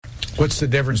What's the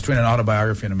difference between an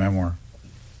autobiography and a memoir?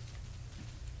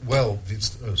 Well,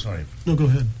 sorry. No, go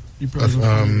ahead. You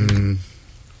probably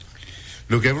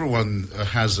look, everyone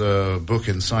has a book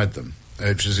inside them,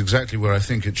 which is exactly where I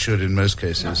think it should, in most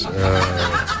cases,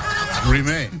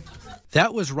 remain.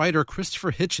 That was writer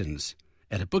Christopher Hitchens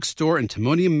at a bookstore in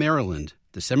Timonium, Maryland,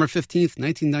 December 15th,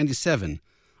 1997,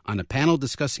 on a panel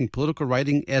discussing political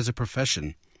writing as a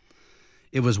profession.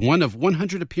 It was one of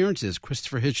 100 appearances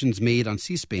Christopher Hitchens made on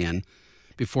C-SPAN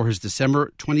before his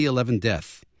December 2011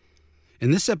 death.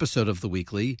 In this episode of The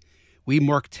Weekly, we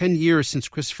mark 10 years since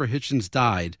Christopher Hitchens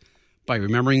died by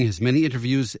remembering his many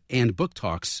interviews and book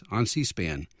talks on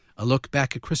C-SPAN. A look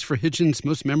back at Christopher Hitchens'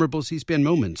 most memorable C-SPAN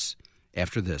moments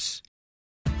after this.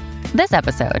 This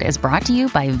episode is brought to you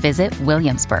by Visit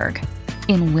Williamsburg.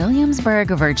 In Williamsburg,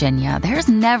 Virginia, there's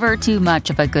never too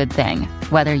much of a good thing.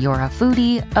 Whether you're a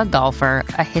foodie, a golfer,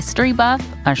 a history buff,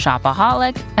 a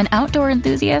shopaholic, an outdoor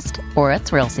enthusiast, or a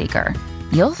thrill seeker,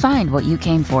 you'll find what you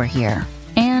came for here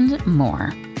and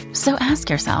more. So ask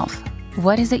yourself,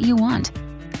 what is it you want?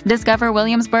 Discover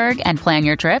Williamsburg and plan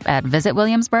your trip at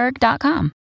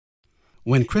visitwilliamsburg.com.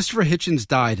 When Christopher Hitchens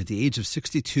died at the age of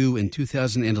 62 in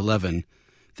 2011,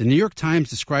 the New York Times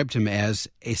described him as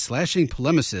a slashing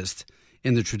polemicist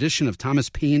in the tradition of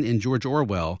Thomas Paine and George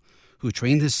Orwell, who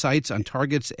trained his sights on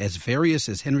targets as various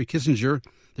as Henry Kissinger,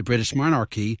 the British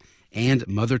monarchy, and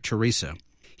Mother Teresa.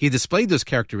 He displayed those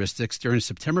characteristics during his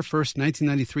September 1st,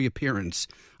 1993 appearance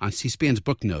on C-SPAN's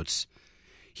Book Notes.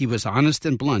 He was honest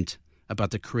and blunt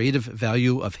about the creative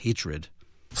value of hatred.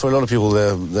 For a lot of people,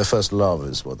 their first love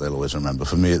is what they'll always remember.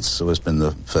 For me, it's always been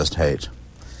the first hate.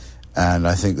 And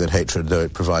I think that hatred, though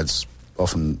it provides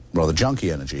often rather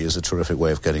junky energy, is a terrific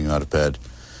way of getting you out of bed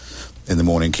in the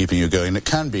morning, keeping you going. It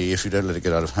can be, if you don't let it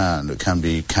get out of hand, it can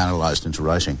be canalized into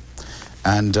writing.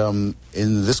 And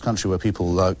in this country where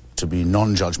people like to be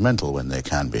non-judgmental when they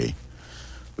can be,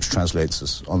 which translates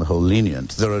as, on the whole,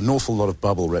 lenient, there are an awful lot of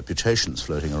bubble reputations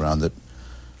floating around that,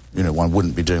 you know, one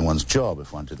wouldn't be doing one's job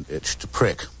if one didn't itch to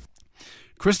prick.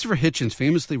 Christopher Hitchens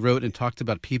famously wrote and talked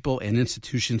about people and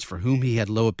institutions for whom he had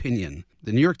low opinion.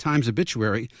 The New York Times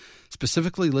obituary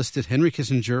specifically listed Henry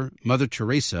Kissinger, Mother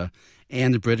Teresa,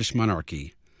 and the British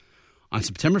monarchy. On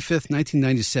September 5th,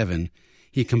 1997,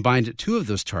 he combined two of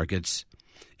those targets,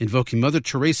 invoking Mother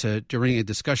Teresa during a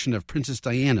discussion of Princess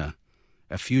Diana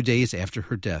a few days after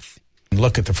her death.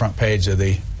 Look at the front page of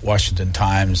the Washington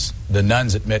Times. The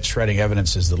nuns admit shredding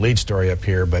evidence is the lead story up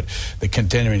here, but the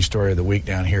continuing story of the week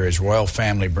down here is royal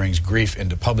family brings grief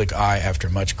into public eye after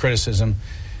much criticism.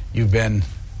 You've been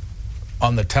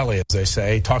on the telly, as they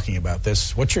say, talking about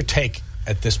this. What's your take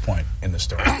at this point in the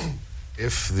story?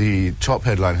 If the top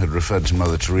headline had referred to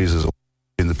Mother Teresa's,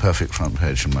 in the perfect front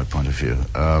page from my point of view.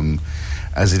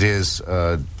 As it is,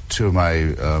 two of my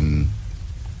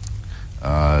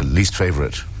least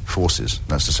favourite forces,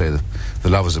 that's to say the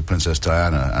lovers of Princess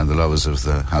Diana and the lovers of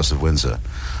the House of Windsor,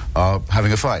 are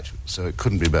having a fight, so it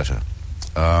couldn't be better.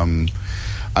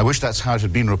 I wish that's how it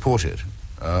had been reported.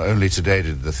 Only today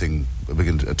did the thing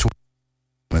begin to talk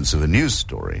of a news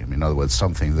story. I mean, in other words,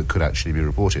 something that could actually be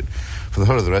reported. For the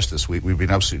whole of the rest of this week, we've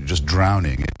been absolutely just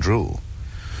drowning in drool,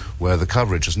 where the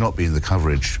coverage has not been the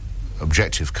coverage,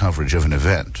 objective coverage of an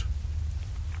event,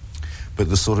 but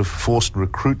the sort of forced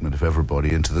recruitment of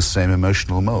everybody into the same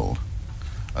emotional mold.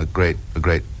 A great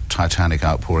titanic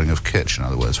outpouring of kitsch, in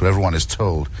other words, where everyone is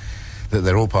told that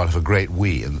they're all part of a great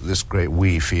we, and that this great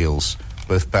we feels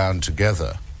both bound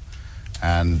together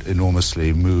and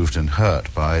enormously moved and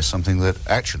hurt by something that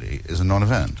actually is a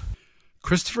non-event.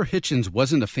 Christopher Hitchens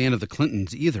wasn't a fan of the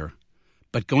Clintons either,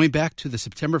 but going back to the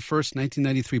September 1st,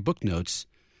 1993 book notes,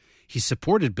 he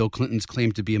supported Bill Clinton's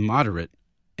claim to be a moderate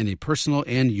in a personal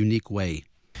and unique way.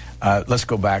 Let's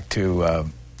go back to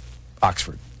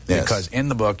Oxford. Yes. Because in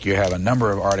the book you have a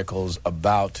number of articles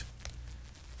about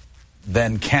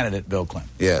then candidate Bill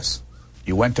Clinton. Yes.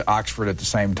 You went to Oxford at the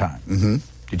same time. Mm-hmm.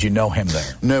 Did you know him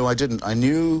there? No, I didn't. I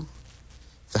knew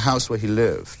the house where he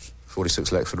lived,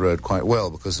 46 Leckford Road, quite well,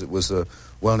 because it was a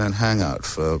well-known hangout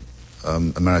for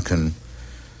American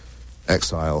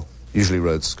exile, usually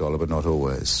Rhodes Scholar, but not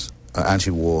always,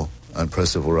 anti-war and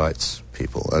pro-civil rights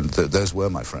people, and those were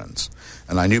my friends.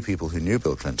 And I knew people who knew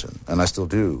Bill Clinton, and I still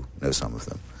do know some of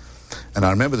them. And I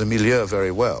remember the milieu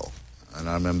very well, and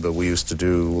I remember we used to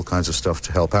do all kinds of stuff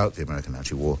to help out the American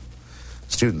anti-war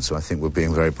students, who I think were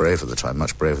being very brave at the time,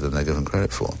 much braver than they're given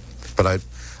credit for. But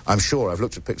I'm sure, I've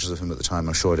looked at pictures of him at the time,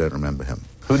 I'm sure I don't remember him.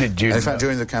 Who did you and in know? fact,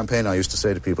 during the campaign, I used to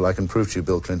say to people, I can prove to you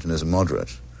Bill Clinton is a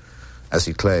moderate, as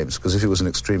he claims, because if he was an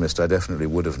extremist, I definitely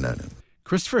would have known him.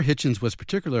 Christopher Hitchens was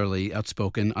particularly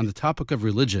outspoken on the topic of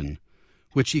religion,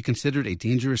 which he considered a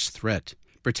dangerous threat,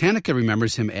 Britannica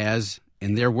remembers him as,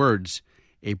 in their words,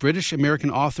 a British-American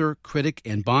author, critic,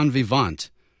 and bon vivant,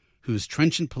 whose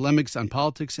trenchant polemics on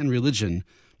politics and religion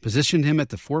positioned him at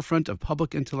the forefront of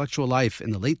public intellectual life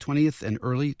in the late 20th and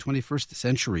early 21st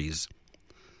centuries.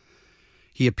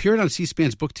 He appeared on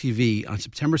C-SPAN's Book TV on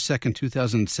September 2nd,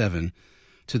 2007,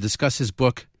 to discuss his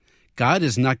book, God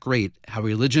is Not Great, How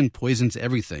Religion Poisons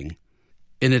Everything.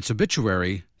 In its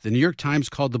obituary, the New York Times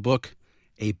called the book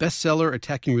a bestseller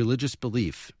attacking religious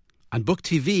belief. On Book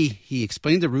TV, he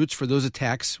explained the roots for those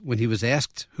attacks when he was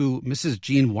asked who Mrs.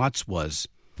 Jean Watts was.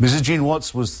 Mrs. Jean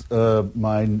Watts was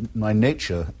my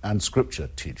nature and scripture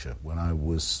teacher when I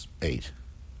was 8,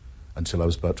 until I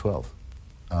was about 12,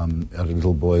 at a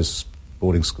little boys'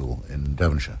 boarding school in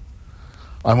Devonshire.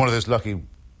 I'm one of those lucky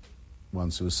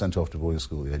ones who was sent off to boarding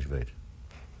school at the age of 8.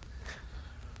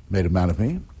 Made a man of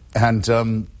me.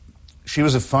 And she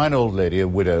was a fine old lady, a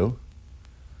widow,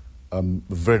 with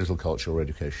very little culture or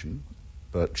education,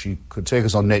 but she could take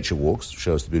us on nature walks,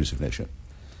 show us the beauties of nature.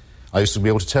 I used to be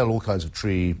able to tell all kinds of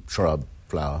tree, shrub,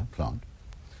 flower, plant.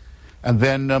 And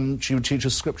then she would teach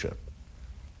us scripture,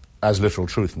 as literal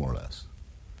truth, more or less.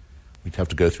 We'd have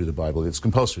to go through the Bible. It's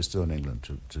compulsory still in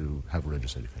England to have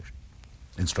religious education,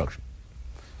 instruction.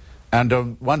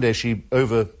 And one day she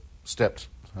overstepped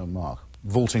her mark,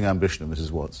 vaulting ambition of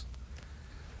Mrs. Watts,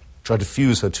 tried to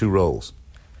fuse her two roles,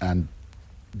 and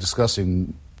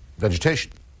discussing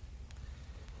vegetation.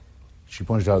 She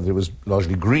pointed out that it was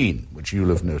largely green, which you'll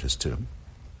have noticed too,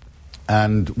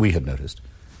 and we had noticed.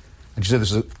 And she said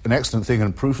this is an excellent thing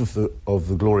and proof of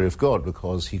the glory of God,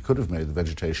 because he could have made the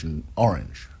vegetation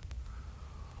orange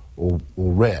or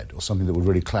red, or something that would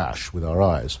really clash with our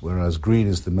eyes, whereas green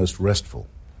is the most restful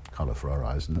colour for our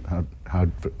eyes, and how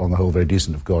on the whole, very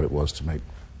decent of God it was to make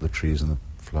the trees and the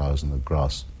flowers and the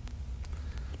grass,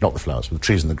 not the flowers, but the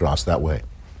trees and the grass that way.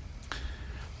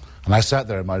 And I sat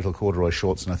there in my little corduroy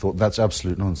shorts and I thought, that's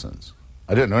absolute nonsense.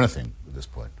 I don't know anything at this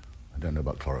point. I don't know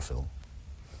about chlorophyll.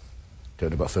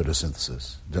 Don't know about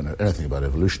photosynthesis. Don't know anything about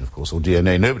evolution, of course, or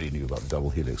DNA. Nobody knew about the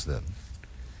double helix then.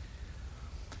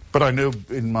 But I know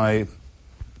in my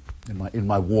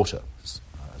water,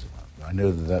 I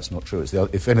know that that's not true. It's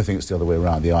if anything, it's the other way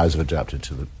around. The eyes have adapted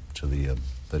to the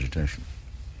vegetation.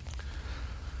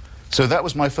 So that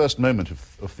was my first moment of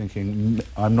thinking,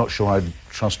 I'm not sure I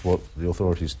trust what the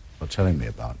authorities are telling me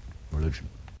about religion.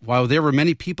 While there were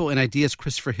many people and ideas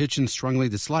Christopher Hitchens strongly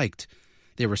disliked,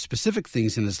 there were specific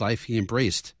things in his life he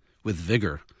embraced with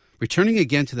vigor. Returning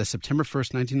again to the September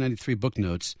 1st, 1993 book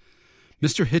notes,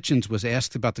 Mr. Hitchens was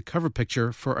asked about the cover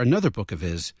picture for another book of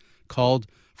his called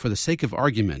For the Sake of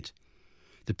Argument.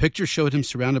 The picture showed him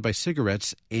surrounded by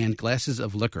cigarettes and glasses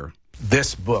of liquor.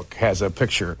 This book has a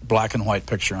picture, black and white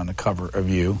picture on the cover of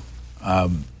you,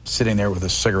 sitting there with a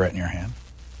cigarette in your hand.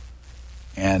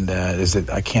 And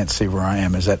I can't see where I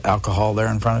am. Is that alcohol there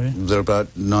in front of you? There are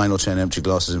about 9 or 10 empty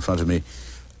glasses in front of me.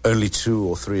 Only 2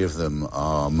 or 3 of them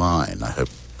are mine. I hope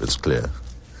it's clear.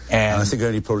 And I think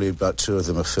only probably about 2 of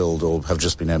them are filled or have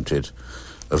just been emptied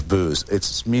of booze.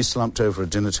 It's me slumped over a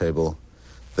dinner table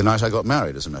the night I got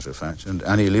married, as a matter of fact, and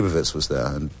Annie Leibovitz was there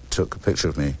and took a picture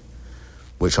of me,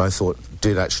 which I thought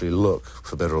did actually look,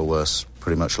 for better or worse,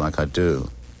 pretty much like I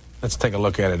do. Let's take a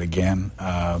look at it again.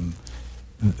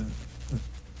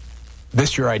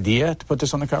 This your idea to put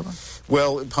this on the cover?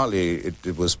 Well, partly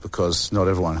it was because not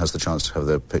everyone has the chance to have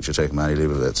their picture taken by Annie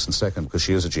Leibovitz, and second, because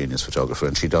she is a genius photographer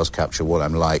and she does capture what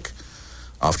I'm like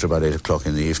after about 8 o'clock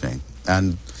in the evening.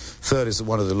 And third is that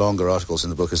one of the longer articles in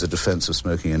the book is a defense of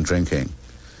smoking and drinking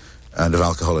and of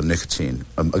alcohol and nicotine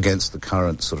against the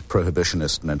current sort of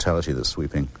prohibitionist mentality that's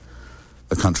sweeping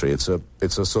the country. It's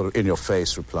a sort of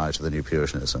in-your-face reply to the New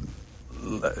Puritanism.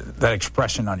 That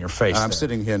expression on your face. I'm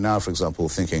sitting here now, for example,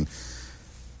 thinking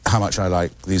how much I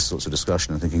like these sorts of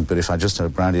discussion and thinking, but if I just had a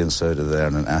brandy and soda there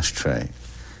and an ashtray,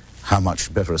 how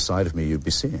much better a side of me you'd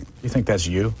be seeing. You think that's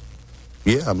you?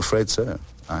 Yeah, I'm afraid so.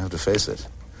 I have to face it.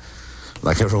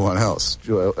 Like everyone else.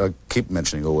 I keep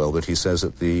mentioning Orwell, but he says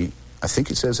at the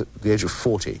age of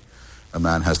 40, a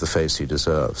man has the face he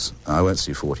deserves. I won't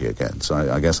see 40 again, so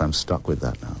I guess I'm stuck with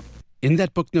that now. In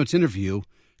that Book Notes interview,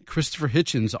 Christopher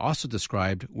Hitchens also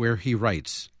described where he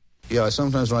writes. Yeah, I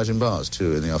sometimes write in bars,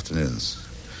 too, in the afternoons.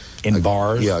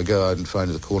 Bars? Yeah, I go out and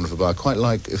find the corner of a bar. I quite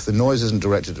like, if the noise isn't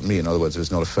directed at me, in other words, if it's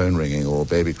not a phone ringing or a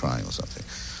baby crying or something,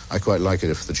 I quite like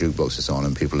it if the jukebox is on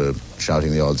and people are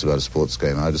shouting the odds about a sports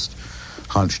game. I just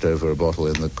hunched over a bottle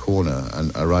in the corner,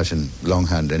 and I write in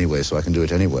longhand anyway, so I can do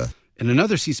it anywhere. In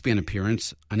another C-SPAN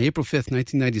appearance, on April 5th,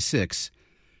 1996,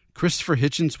 Christopher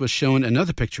Hitchens was shown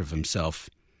another picture of himself.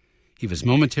 He was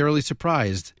momentarily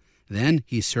surprised. Then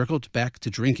he circled back to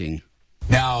drinking.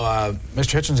 Now,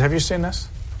 Mr. Hitchens, have you seen this?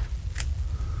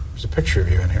 There's a picture of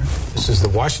you in here. This is the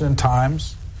Washington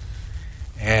Times,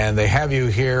 and they have you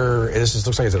here. Looks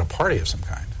like it's at a party of some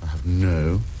kind. I have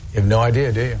no... You have no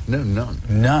idea, do you? No, none.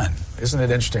 None. Isn't it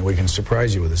interesting? We can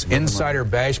surprise you with this. Insider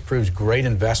Bash proves great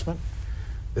investment.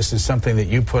 This is something that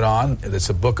you put on. It's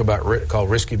a book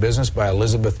called Risky Business by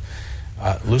Elizabeth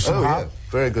Lucenhop. Oh, yeah.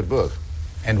 Very good book.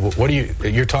 And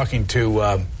you're talking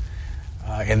to,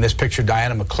 in this picture,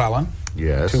 Diana McClellan.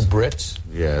 Yes. Two Brits.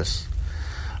 Yes.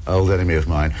 Old enemy of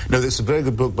mine. No, it's a very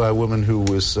good book by a woman who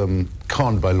was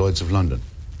conned by Lloyd's of London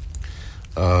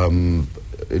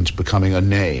into becoming a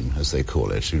name, as they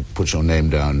call it. You put your name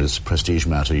down as a prestige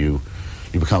matter, you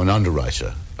become an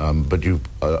underwriter. But you,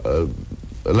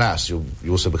 alas, you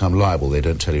also become liable. They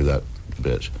don't tell you that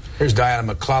bit. Here's Diana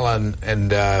McClellan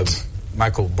and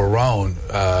Michael Barone.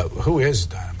 Who is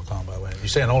Diana McClellan, by the way? You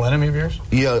say an old enemy of yours?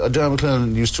 Yeah, Diana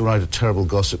McClellan used to write a terrible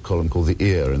gossip column called The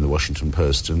Ear in the Washington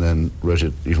Post, and then wrote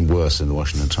it even worse in the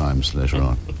Washington Times later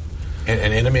on. An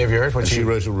enemy of yours? She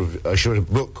wrote a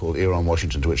book called Ear on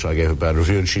Washington, to which I gave a bad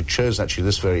review, and she chose actually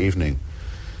this very evening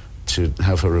to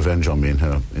have her revenge on me in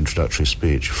her introductory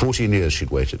speech. 14 years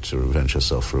she'd waited to revenge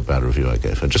herself for a bad review I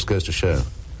gave her. It just goes to show.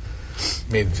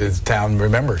 I mean, the town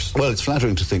remembers. Well, it's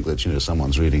flattering to think that,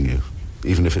 someone's reading you,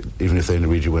 even if they only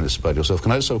read you when it's about yourself.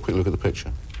 Can I just have a quick look at the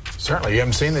picture? Certainly. You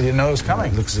haven't seen it, you didn't know it was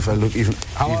coming. It looks as if I look even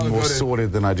more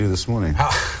sordid than I do this morning.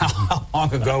 How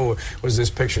long ago was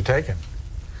this picture taken?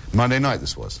 Monday night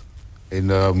this was. In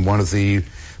one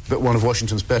of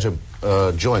Washington's better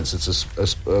joints.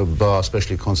 It's a bar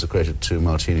specially consecrated to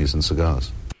martinis and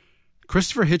cigars.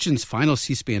 Christopher Hitchens' final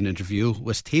C-SPAN interview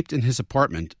was taped in his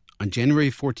apartment on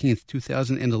January 14th,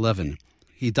 2011.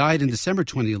 He died in December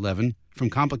 2011 from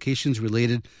complications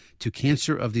related to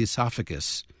cancer of the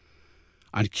esophagus.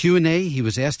 On Q&A, he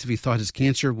was asked if he thought his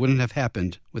cancer wouldn't have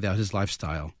happened without his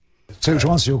lifestyle. So to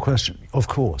answer your question, of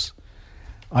course,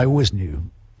 I always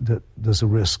knew that there's a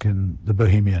risk in the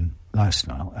bohemian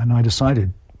lifestyle, and I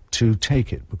decided to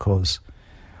take it because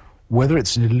whether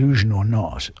it's an illusion or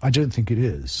not, I don't think it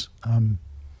is.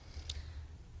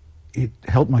 It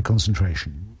helped my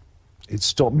concentration. It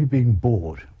stopped me being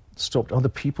bored, stopped other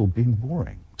people being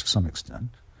boring to some extent.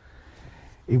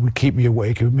 It would keep me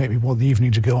awake, it would make me want the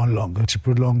evening to go on longer, to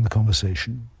prolong the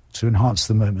conversation, to enhance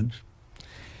the moment.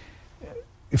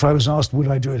 If I was asked, would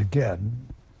I do it again?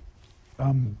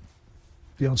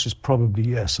 The answer is probably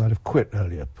yes. I'd have quit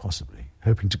earlier, possibly,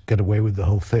 hoping to get away with the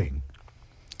whole thing.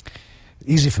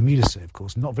 Easy for me to say, of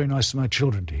course. Not very nice for my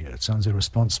children to hear. It sounds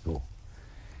irresponsible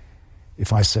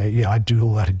if I say, yeah, I'd do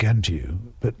all that again to you.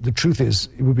 But the truth is,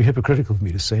 it would be hypocritical of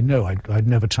me to say, no, I'd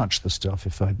never touch the stuff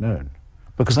if I'd known.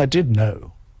 Because I did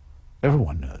know.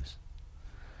 Everyone knows.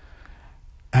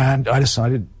 And I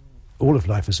decided all of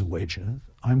life is a wager.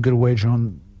 I'm going to wager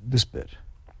on this bit.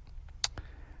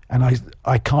 And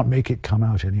I can't make it come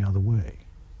out any other way.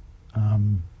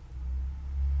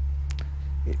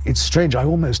 It's strange, I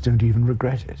almost don't even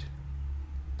regret it,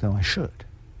 though I should.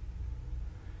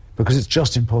 Because it's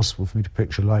just impossible for me to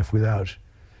picture life without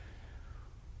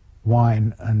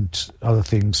wine and other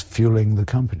things fueling the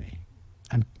company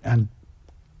and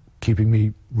keeping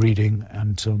me reading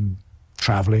and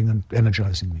traveling and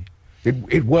energizing me.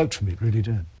 It worked for me, it really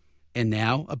did. And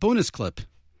now, a bonus clip.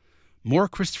 More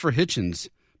Christopher Hitchens,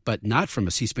 but not from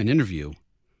a C-SPAN interview.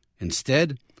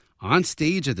 Instead, on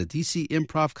stage at the D.C.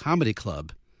 Improv Comedy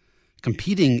Club,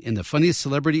 competing in the Funniest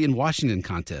Celebrity in Washington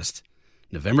contest,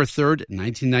 November 3rd,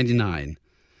 1999.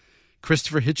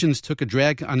 Christopher Hitchens took a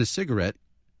drag on his cigarette,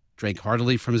 drank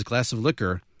heartily from his glass of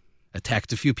liquor,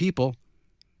 attacked a few people,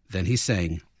 then he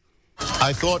sang.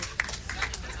 I thought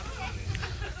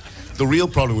the real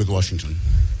problem with Washington,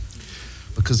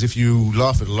 because if you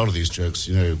laugh at a lot of these jokes,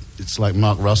 it's like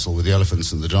Mark Russell with the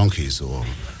elephants and the donkeys, or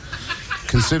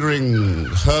considering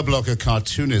Herblock a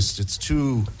cartoonist, it's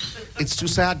too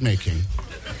sad-making.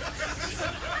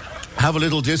 Have a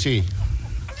little ditty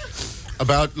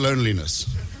about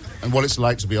loneliness and what it's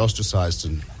like to be ostracized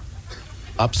and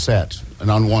upset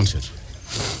and unwanted.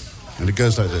 And it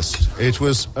goes like this. It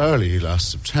was early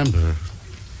last September.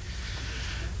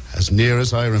 As near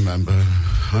as I remember,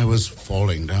 I was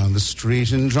falling down the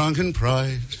street in drunken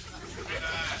pride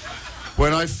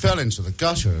when I fell into the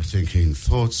gutter, thinking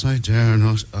thoughts I dare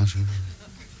not utter.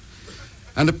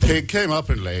 And a pig came up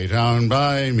and lay down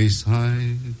by me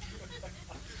side.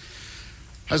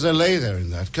 As I lay there in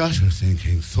that gutter,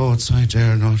 thinking thoughts I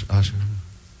dare not utter,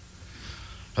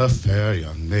 a fair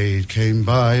young maid came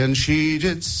by and she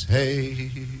did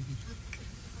say,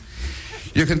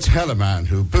 you can tell a man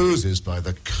who boozes by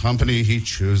the company he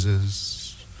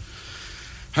chooses.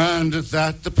 And at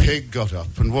that the pig got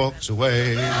up and walked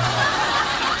away.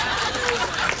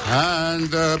 And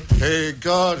the pig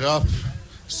got up,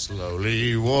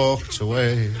 slowly walked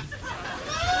away.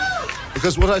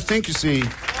 Because what I think, you see,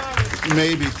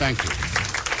 maybe, thank you.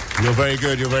 You're very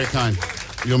good, you're very kind.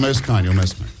 You're most kind, you're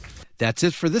most kind. That's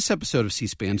it for this episode of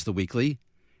C-SPAN's The Weekly.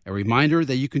 A reminder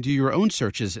that you can do your own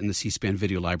searches in the C-SPAN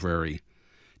video library.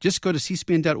 Just go to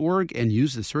cspan.org and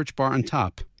use the search bar on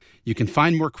top. You can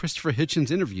find more Christopher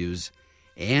Hitchens interviews,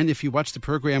 and if you watch the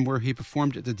program where he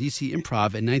performed at the DC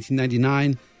Improv in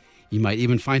 1999, you might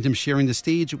even find him sharing the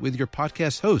stage with your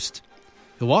podcast host,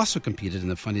 who also competed in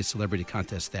the Funniest Celebrity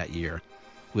Contest that year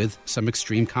with some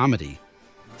extreme comedy.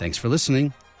 Thanks for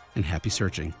listening, and happy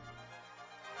searching.